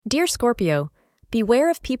Dear Scorpio,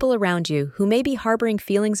 beware of people around you who may be harboring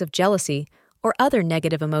feelings of jealousy or other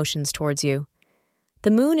negative emotions towards you.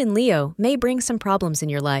 The moon in Leo may bring some problems in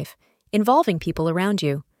your life, involving people around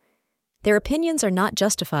you. Their opinions are not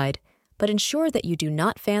justified, but ensure that you do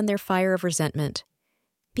not fan their fire of resentment.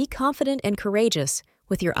 Be confident and courageous,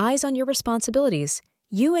 with your eyes on your responsibilities.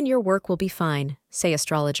 You and your work will be fine, say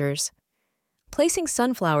astrologers. Placing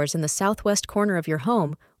sunflowers in the southwest corner of your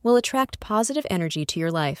home will attract positive energy to your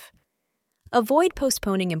life. Avoid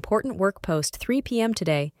postponing important work post 3 p.m.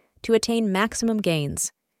 today to attain maximum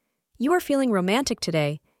gains. You are feeling romantic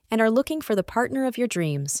today and are looking for the partner of your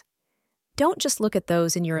dreams. Don't just look at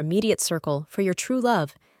those in your immediate circle, for your true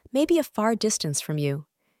love may be a far distance from you.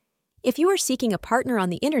 If you are seeking a partner on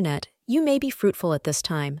the internet, you may be fruitful at this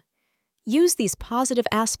time. Use these positive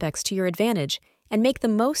aspects to your advantage and make the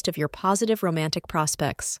most of your positive romantic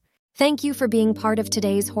prospects. Thank you for being part of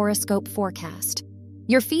today's horoscope forecast.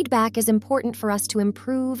 Your feedback is important for us to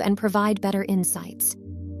improve and provide better insights.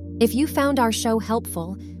 If you found our show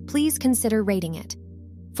helpful, please consider rating it.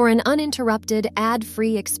 For an uninterrupted,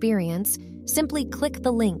 ad-free experience, simply click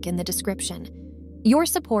the link in the description. Your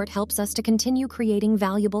support helps us to continue creating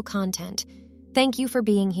valuable content. Thank you for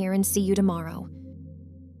being here and see you tomorrow.